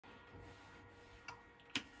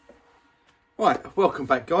Right, welcome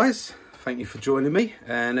back guys. Thank you for joining me,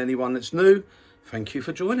 and anyone that's new, thank you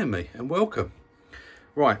for joining me and welcome.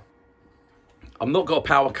 Right, I've not got a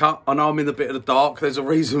power cut. I know I'm in a bit of the dark. There's a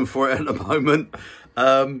reason for it at the moment.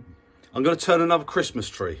 I'm going to turn another Christmas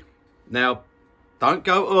tree. Now, don't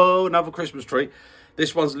go, oh, another Christmas tree.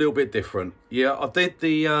 This one's a little bit different. Yeah, I did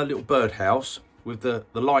the little birdhouse with the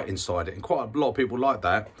light inside it, and quite a lot of people like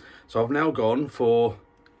that. So I've now gone for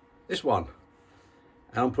this one.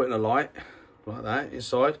 And I'm putting a light like that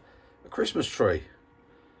inside a Christmas tree.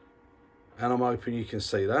 And I'm hoping you can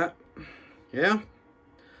see that. Yeah?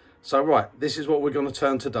 So right, this is what we're going to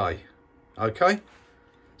turn today. Okay?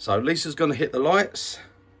 So Lisa's going to hit the lights.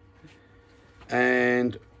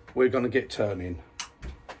 And we're going to get turning.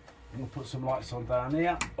 I'm going to put some lights on down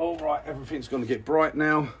here. All right, everything's going to get bright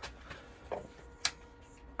now.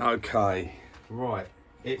 Okay. Right,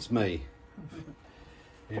 it's me.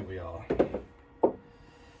 Here we are.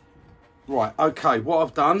 Right, okay, what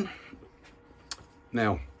I've done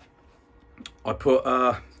now, I put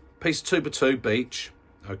a piece of 2x2 beach,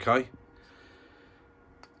 okay.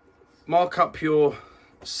 Mark up your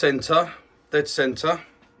centre, dead centre,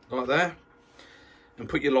 like there, and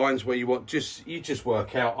put your lines where you want. You just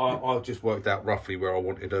work out. I just worked out roughly where I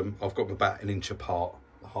wanted them. I've got them about 1 inch apart.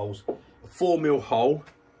 The holes, a 4mm hole,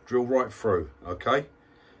 drill right through, okay,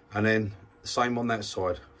 and then the same on that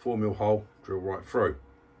side, 4mm hole, drill right through.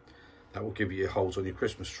 That will give you your holes on your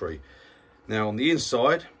Christmas tree. Now on the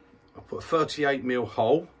inside, I put a 38mm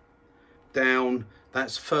hole down.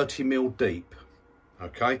 That's 30mm deep.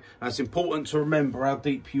 Okay, now it's important to remember how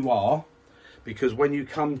deep you are, because when you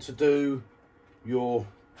come to do your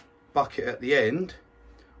bucket at the end,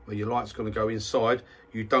 where your light's going to go inside,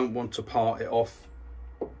 you don't want to part it off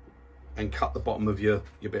and cut the bottom of your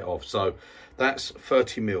bit off. So that's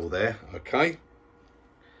 30mm there. Okay,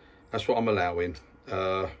 that's what I'm allowing.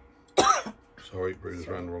 Sorry, room's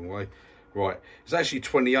around the wrong way. Right, it's actually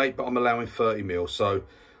 28, but I'm allowing 30mm. So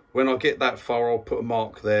when I get that far, I'll put a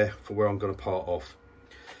mark there for where I'm going to part off.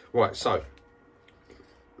 Right, so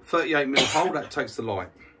 38mm hole, that takes the light.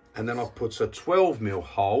 And then I've put a 12mm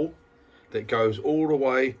hole that goes all the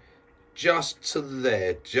way just to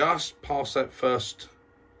there, just past that first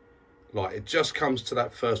light. It just comes to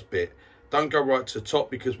that first bit. Don't go right to the top,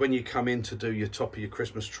 because when you come in to do your top of your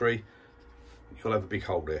Christmas tree, you'll have a big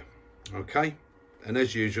hole there. Okay, and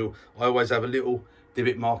as usual, I always have a little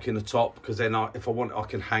divot mark in the top, because then if I want, I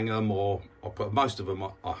can hang them, or I'll put most of them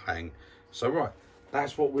I hang. So right,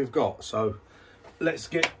 that's what we've got. So let's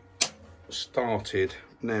get started.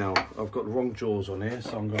 Now I've got the wrong jaws on here,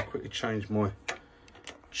 so I'm going to quickly change my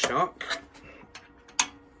chuck.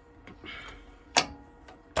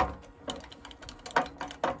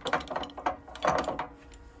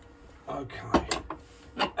 Okay,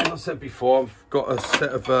 as I said before, I've got a set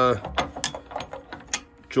of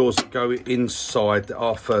jaws that go inside that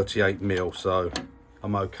are 38mm, so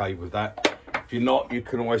I'm okay with that. If you're not, you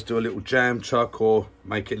can always do a little jam chuck, or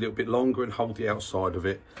make it a little bit longer and hold the outside of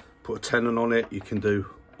it. Put a tenon on it. You can do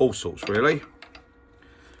all sorts, really.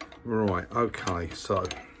 Right, okay, so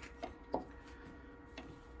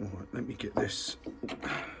right, let me get this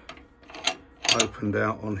opened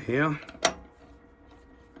out on here.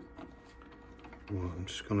 Right, I'm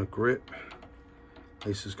just going to grip.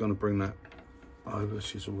 Lisa's going to bring that over.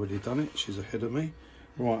 She's already done it. She's ahead of me.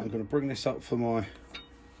 Right, I'm going to bring this up for my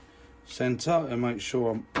centre and make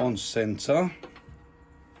sure I'm on centre.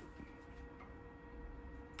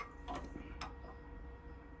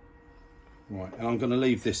 Right, and I'm going to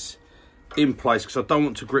leave this in place, because I don't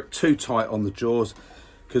want to grip too tight on the jaws,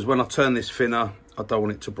 because when I turn this thinner, I don't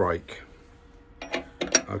want it to break.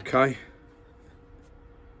 Okay,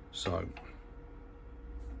 so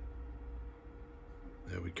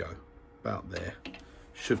there we go, about there,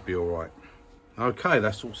 should be all right. Okay,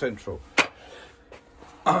 that's all central.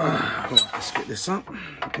 Right, let's get this up.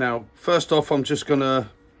 Now, first off, I'm just gonna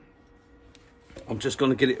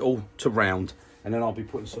get it all to round, and then I'll be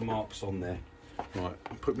putting some marks on there. Right,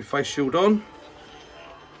 I'll put my face shield on,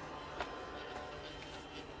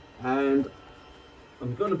 and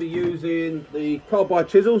I'm going to be using the Carbide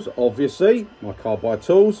Chisels, obviously, my Carbide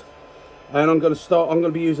tools. And I'm going to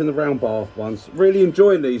be using the round bar ones. Really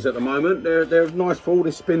enjoying these at the moment. They're nice for all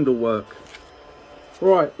this spindle work.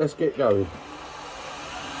 Right, let's get going.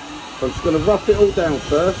 So I'm just going to rough it all down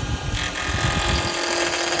first.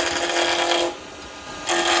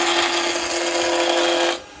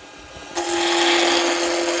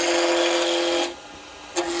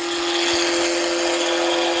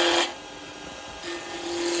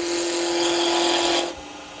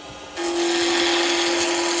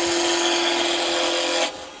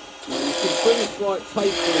 bring a slight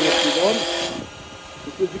tapering if you want,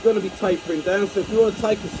 because you're going to be tapering down, so if you want to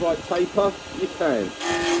take a slight taper, you can.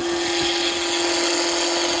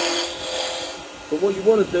 But what you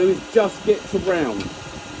want to do is just get to round.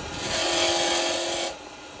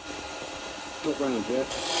 Not round yet.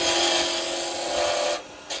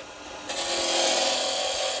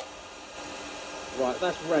 Right,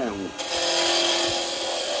 that's round.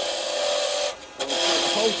 So I'll take the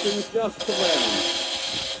whole thing just to round.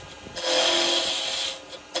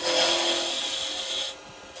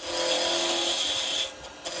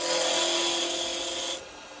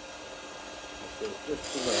 Just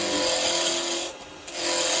to round.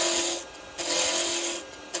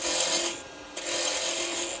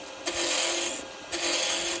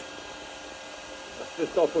 That's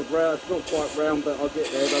just off of round. It's not quite round, but I'll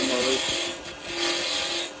get there, don't worry.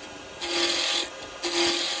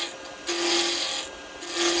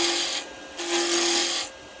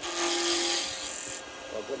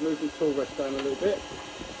 Move the tool rest down a little bit.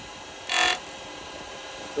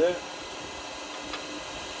 That's it.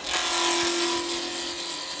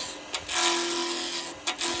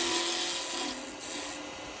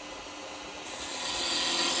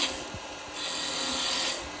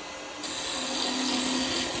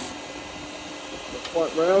 Not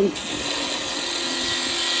quite round.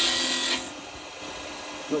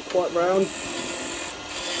 Not quite round.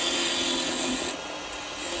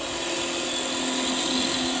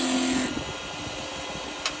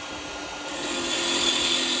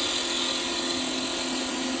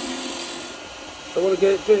 I want to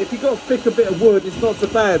get it, if you've got a thicker bit of wood, it's not so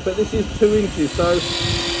bad, but this is 2 inches, so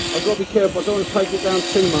I've got to be careful. I don't want to take it down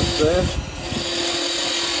too much there.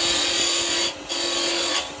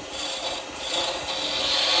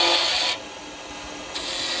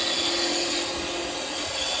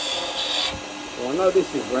 Well, I know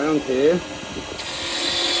this is round here.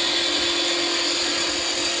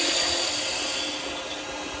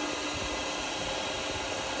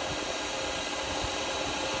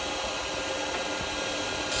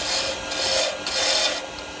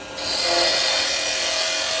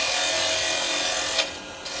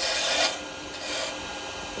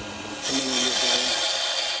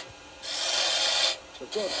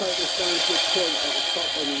 I've got to take this down to a point at the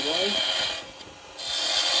top anyway.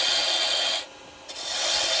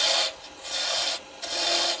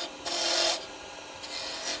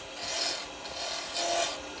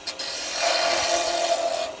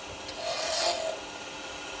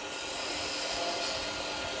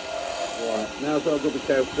 Right, now I've got to be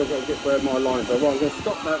careful because I've got to get where my lines are. Right, I'm going to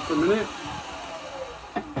stop that for a minute.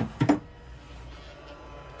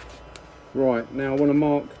 Right, now I want to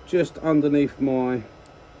mark just underneath my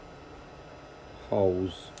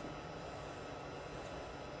holes.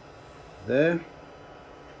 There.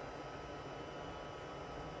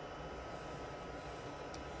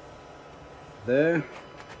 There.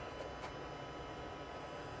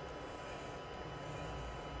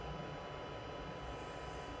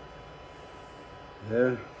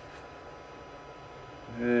 There.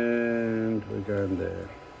 And we're going there.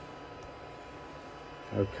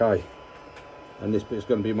 Okay. And this bit's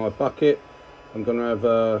going to be my bucket. I'm going to have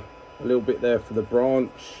a little bit there for the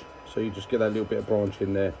branch, so you just get that little bit of branch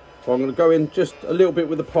in there. So I'm going to go in just a little bit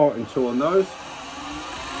with the parting tool on those.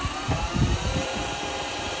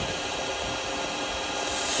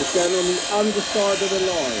 Just going on the underside of the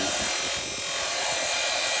line.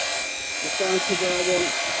 Just down to where I want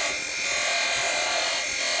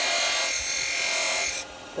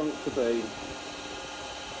front to be.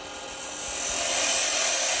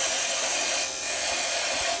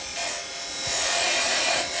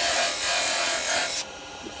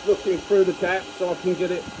 Looking through the gap so I can get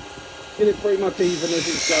it pretty much even as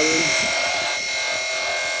it's going.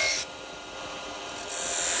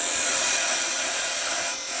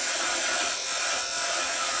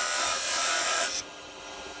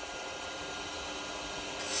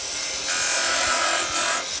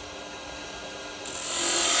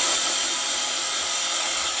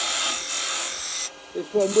 This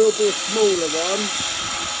one will be a smaller one.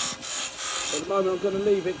 At the moment I'm going to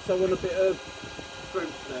leave it because I want a bit of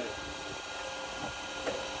strength there.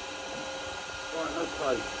 Right,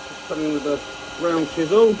 okay, just coming in with a round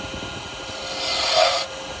chisel.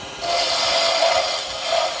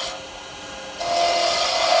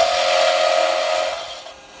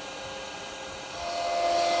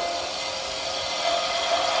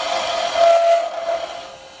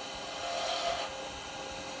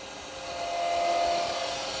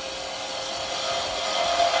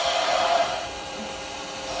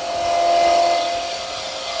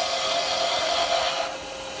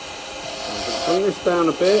 Bring this down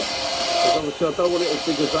a bit, because obviously I don't want it as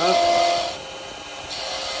big as that.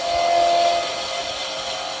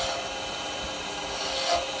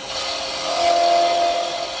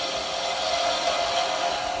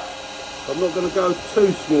 I'm not going to go too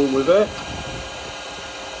small with it,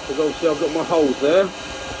 because obviously I've got my holes there.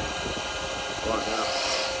 Right now,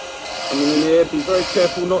 coming in here, be very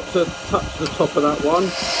careful not to touch the top of that one, or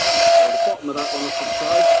the bottom of that one I should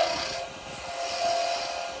say.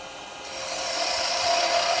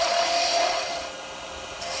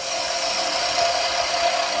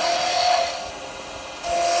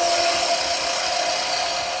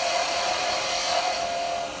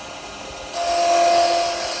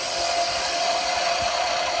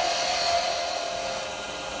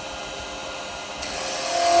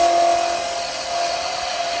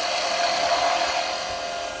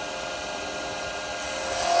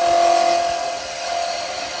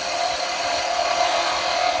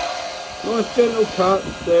 Nice gentle cut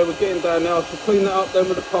there. We're getting down now. So clean that up then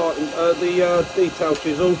with the parting, the detail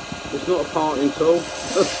chisel. It's not a parting tool.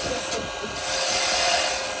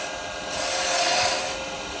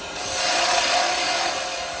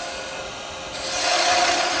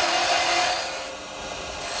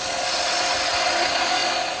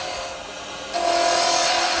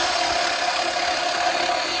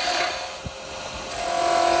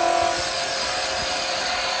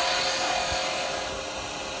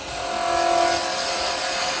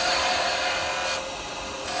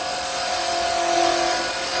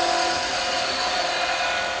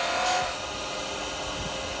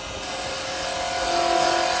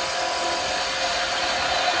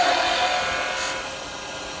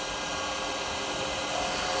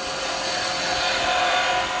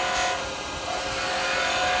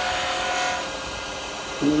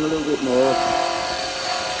 A little bit more.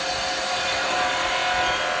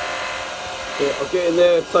 Yeah, I'll get in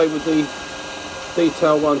there, say with the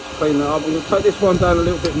detail one to clean that up. I'm going to take this one down a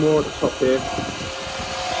little bit more at the top here.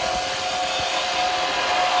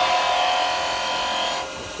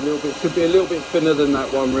 Just a little bit, should be a little bit thinner than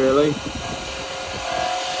that one really.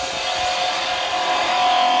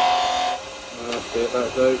 That's it,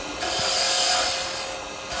 that'll do.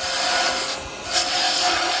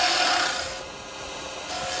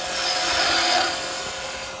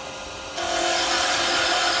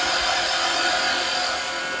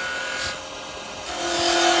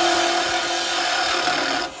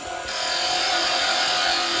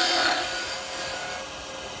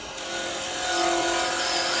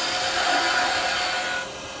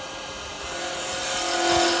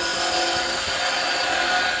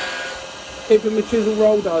 Keeping my chisel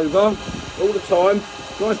rolled over all the time.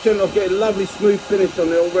 Nice gentle, I'm getting a lovely smooth finish on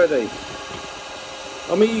it already.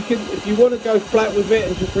 I mean, you can, if you want to go flat with it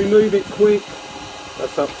and just remove it quick,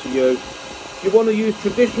 that's up to you. If you want to use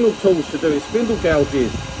traditional tools to do it, spindle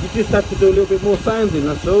gouges, you just have to do a little bit more sanding,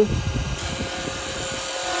 that's all.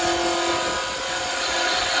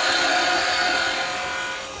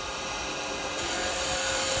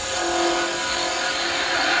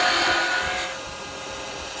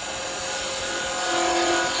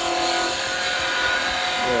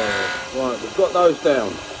 Right, we've got those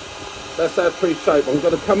down. That's our tree shape. I'm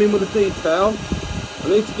going to come in with a detail. I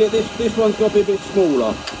need to get this one's got to be a bit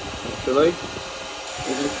smaller, actually.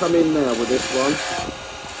 I'm going to come in now with this one.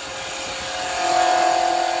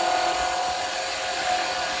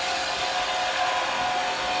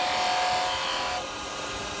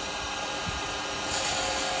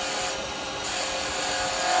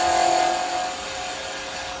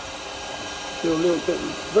 Still a little bit,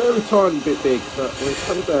 very tiny bit big, but we'll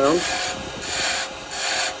come down.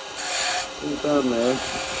 Down there.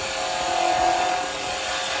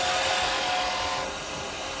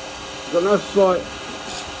 Got no slight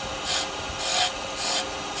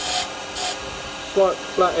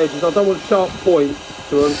flat edges. I don't want sharp points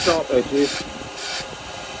to them, sharp edges.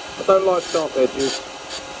 I don't like sharp edges.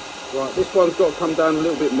 Right, this one's got to come down a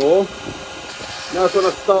little bit more. Now when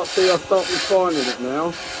I start refining it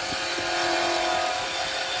now.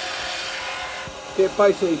 Get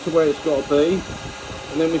basically to where it's got to be,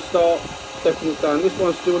 and then we start stepping it down. This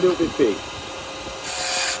one's still a little bit big.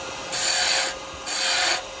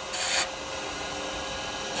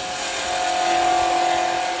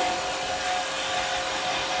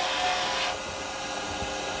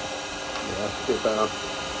 Yeah, that's a bit better.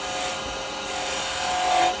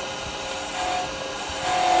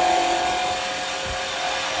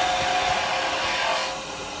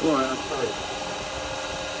 Right, okay.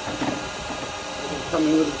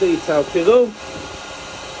 Coming with a detail chisel.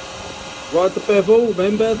 Ride the bevel,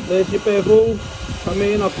 remember, there's your bevel. Come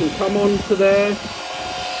in, I can come on to there,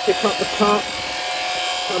 pick up the cut,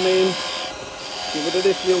 come in, get rid of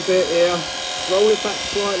this little bit here, roll it back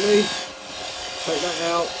slightly, take that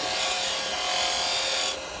out.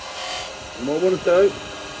 And what I want to do,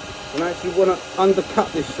 I actually want to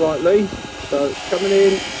undercut this slightly, so coming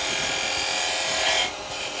in,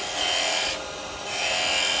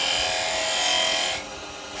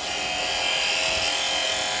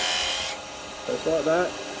 just like that.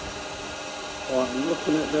 Right, I'm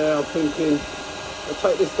looking at there, I'm thinking, I'll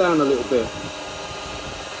take this down a little bit.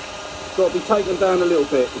 It's got to be taken down a little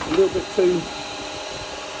bit. It's a little bit too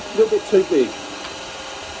big.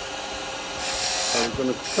 So we're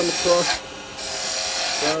going to come across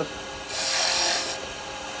first.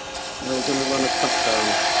 Now we're going to run a cut down.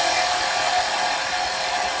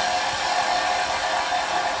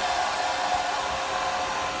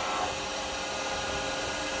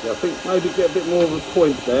 Yeah, I think maybe get a bit more of a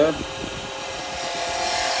point there.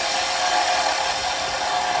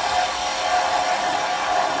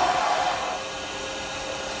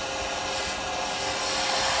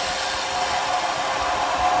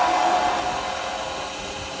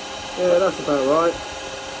 Yeah, that's about right.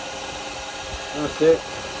 That's it.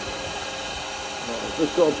 Right, I've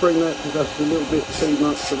just got to bring that because that's a little bit too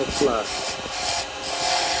much of a flat.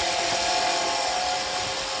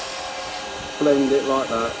 Blend it like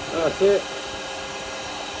that. That's it.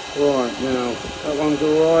 Right, now that one's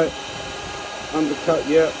alright. Undercut,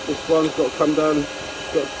 yeah. This one's got to come down.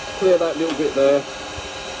 Got to clear that little bit there.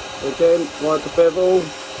 Again, ride the bevel.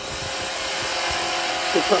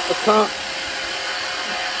 Pick up the cut.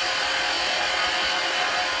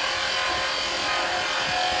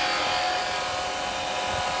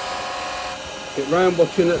 Get round,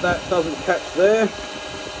 watching that doesn't catch there.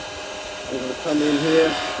 I'm going to come in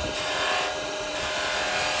here.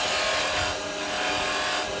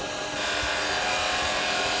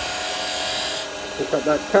 Pick up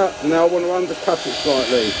that cut. Now I want to undercut it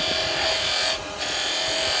slightly.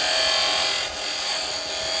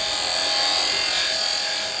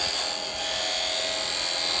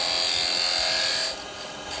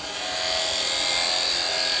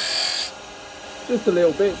 Just a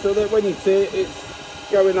little bit, so that when you see it,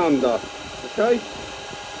 it's going under. Okay?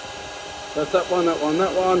 That's that one, that one,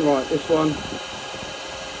 that one. Right, this one.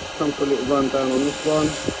 Come for a little run down on this one.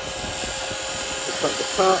 Pick up the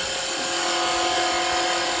cut.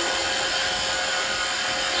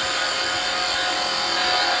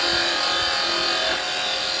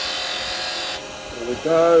 There we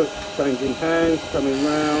go. Changing hands, coming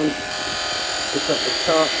round. Pick up the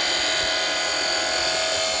cut.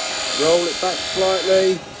 Roll it back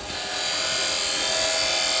slightly,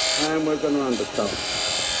 and we're going to undercut.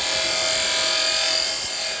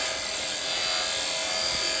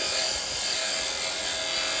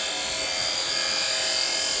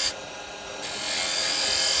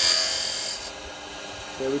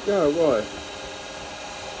 There we go, right.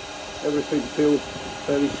 Everything feels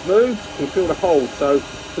fairly smooth. You can feel the hold, so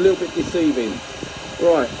it's a little bit deceiving.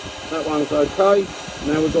 Right, that one's okay.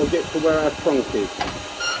 Now we've got to get to where our trunk is.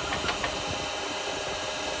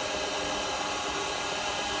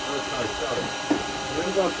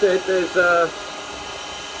 Remember I said there's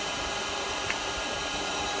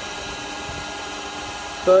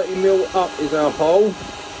 30mm up is our hole.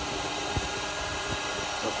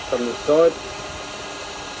 Let's come this side.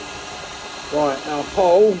 Right, our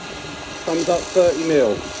hole comes up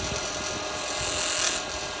 30mm.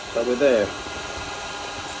 So we're there.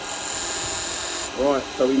 Right,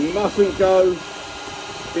 so we mustn't go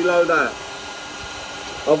below that.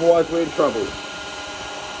 Otherwise we're in trouble.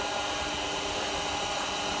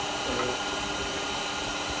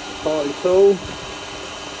 Party tool. Right.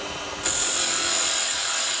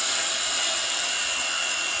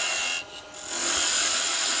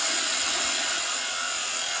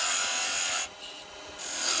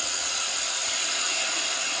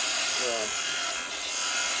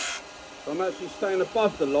 So I'm actually staying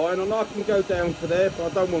above the line, and I can go down to there,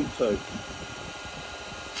 but I don't want to.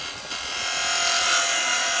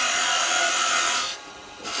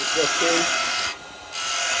 Just watching.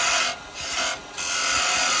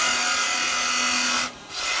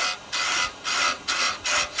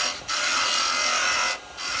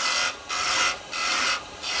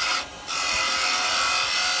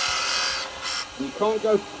 You can't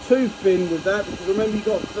go too thin with that, because remember you've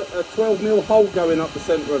got a 12mm hole going up the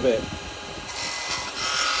centre of it.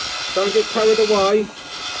 Don't get carried away.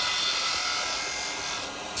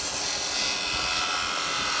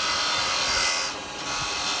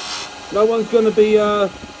 No one's going to be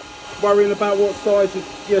worrying about what size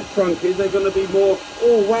your trunk is. They're going to be more,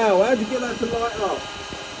 oh wow, how'd you get that to light up?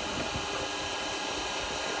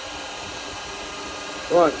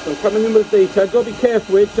 Right, so I'm coming in with the detail. Got to be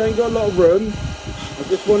careful with it, ain't got a lot of room. I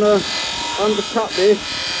just want to undercut this.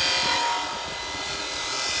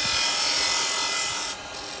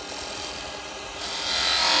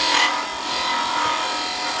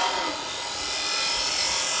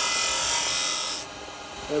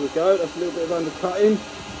 There we go, that's a little bit of undercutting.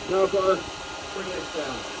 Now I've got to bring this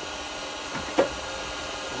down.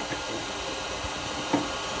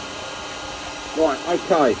 Right,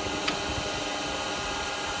 okay.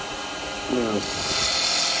 Now,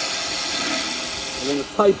 I'm going to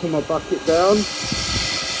taper my bucket down.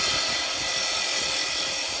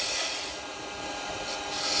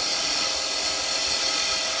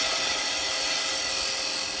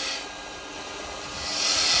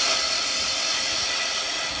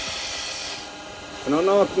 And I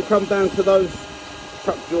know I can come down to those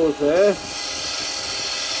cup jaws there.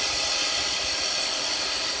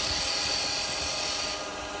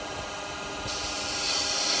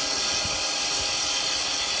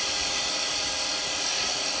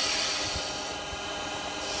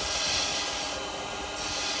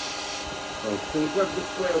 So we'll grab the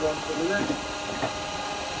square one for the neck.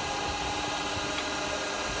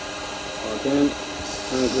 Again,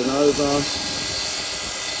 handing over.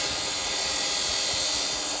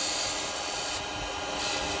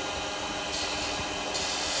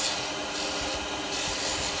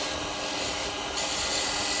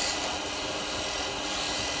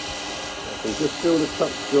 So just feel the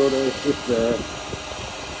tuck jaw there, it's just there.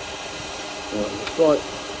 Right, it's like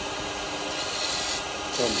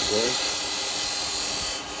somewhere.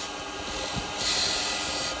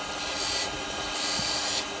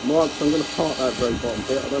 Marks, I'm going to part that very bottom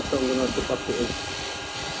bit. I don't think I'm going to have the bucket in.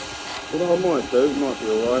 Although I might do, it might be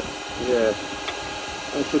alright. Yeah,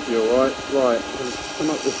 that should be alright. Right, I'm going to come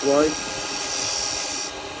up this way.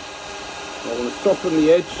 I want to soften the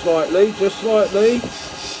edge slightly, just slightly.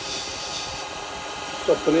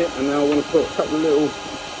 Soften it, and now I want to put a couple of little,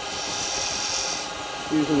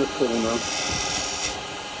 using the corner.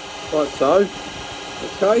 Like so.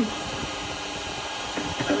 Okay.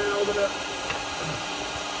 And now I'm going to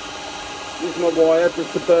use my wire just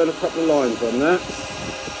to burn a couple of lines on that.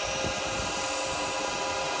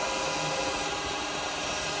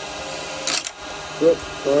 Oops,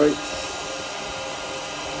 sorry.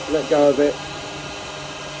 Let go of it.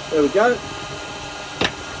 There we go.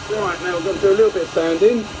 Right, now we're going to do a little bit of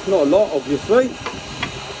sanding. Not a lot, obviously.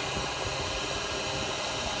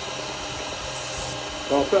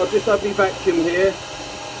 Right, I'll just have the vacuum here.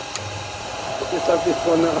 I'll just have this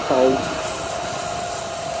one that'll hold.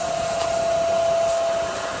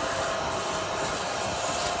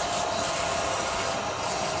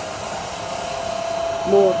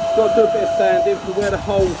 More, got to do a bit of sanding for where the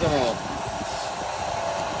holes are.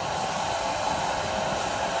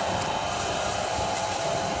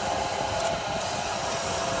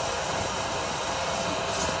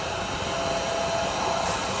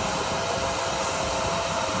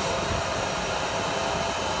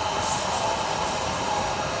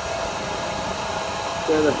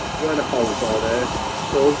 Where the holes are there.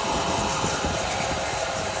 Cool.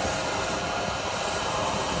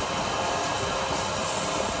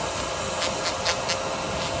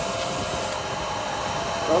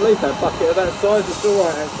 I'll leave that bucket of that size, it's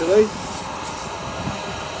alright actually.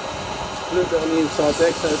 A little bit on the inside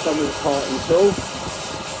there, so it's done with the parting tool.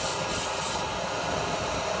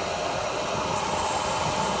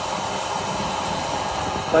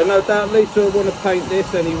 So no doubt Lisa will want to paint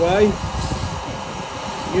this anyway.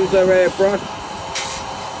 Use her airbrush.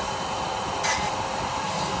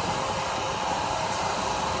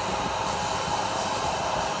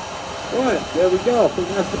 Right, there we go, I think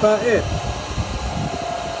that's about it.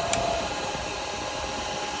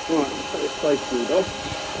 Right, let's take this face shield off.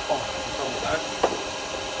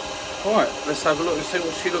 Right, let's have a look and see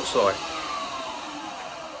what she looks like.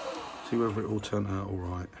 See whether it all turned out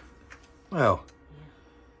alright. Well,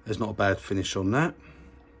 there's not a bad finish on that.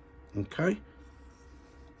 Okay.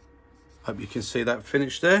 Hope you can see that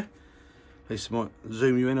finish there. Lisa might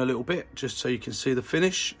zoom you in a little bit just so you can see the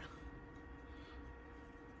finish.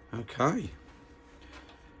 Okay.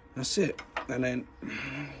 That's it. And then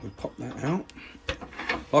we pop that out.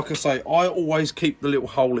 Like I say, I always keep the little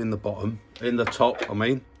hole in the bottom, in the top, I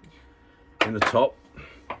mean. In the top.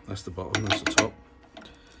 That's the bottom, that's the top.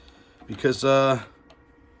 Because, right,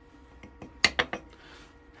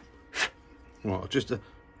 just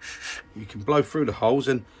you can blow through the holes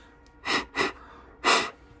and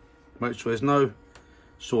make sure there's no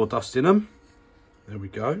sawdust in them. There we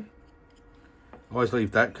go. I always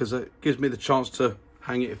leave that because it gives me the chance to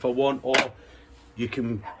hang it if I want, or you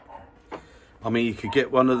can, I mean, you could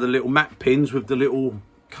get one of the little mat pins with the little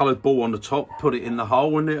coloured ball on the top, put it in the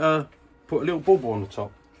hole, and it put a little bubble on the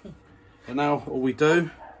top. And now all we do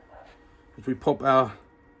is we pop our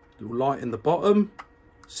little light in the bottom,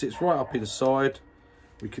 sits right up in the side.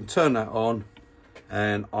 We can turn that on,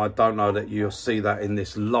 and I don't know that you'll see that in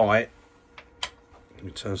this light. Let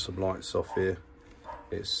me turn some lights off here.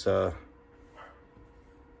 It's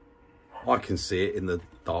I can see it in the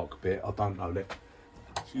dark bit. I don't know that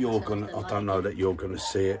I don't know that you're gonna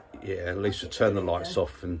see it. Yeah, at least turn the lights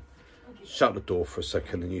off and shut the door for a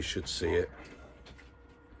second and you should see it.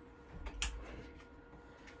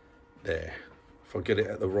 There. If I get it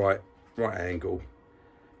at the right angle.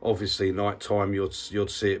 Obviously night time you'd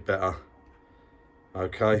see it better.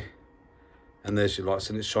 Okay. And there's your lights,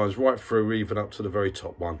 and it shines right through, even up to the very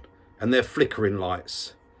top one. And they're flickering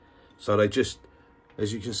lights. So they just,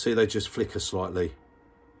 as you can see, they just flicker slightly.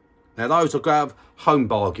 Now those will go out of home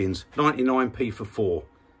bargains, 99p for 4.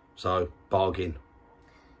 So bargain.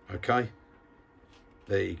 Okay.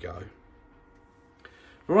 There you go.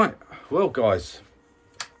 Right, well guys,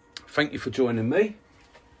 thank you for joining me.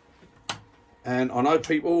 And I know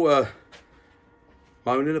people are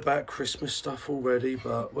moaning about Christmas stuff already,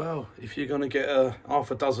 but well, if you're going to get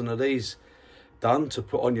half a dozen of these done to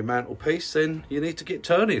put on your mantelpiece, then you need to get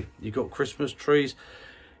turning. You've got Christmas trees,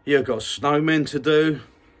 you've got snowmen to do,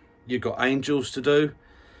 you've got angels to do,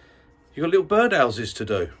 you've got little birdhouses to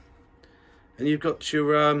do, and you've got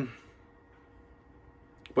your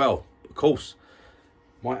well, of course,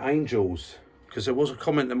 my angels, because there was a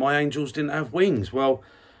comment that my angels didn't have wings. Well,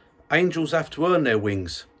 angels have to earn their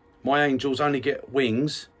wings. My angels only get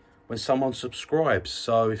wings when someone subscribes.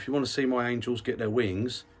 So if you want to see my angels get their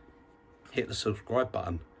wings, hit the subscribe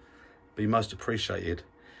button. Be most appreciated.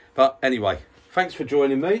 But anyway, thanks for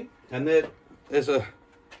joining me. And there's a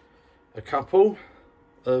couple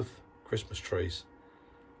of Christmas trees,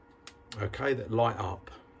 okay, that light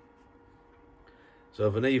up. So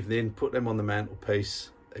of an evening, put them on the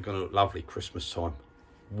mantelpiece. They're going to look lovely Christmas time.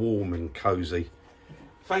 Warm and cosy.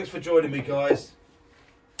 Thanks for joining me, guys.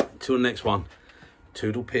 Till the next one.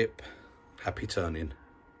 Toodle pip. Happy turning.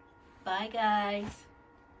 Bye, guys.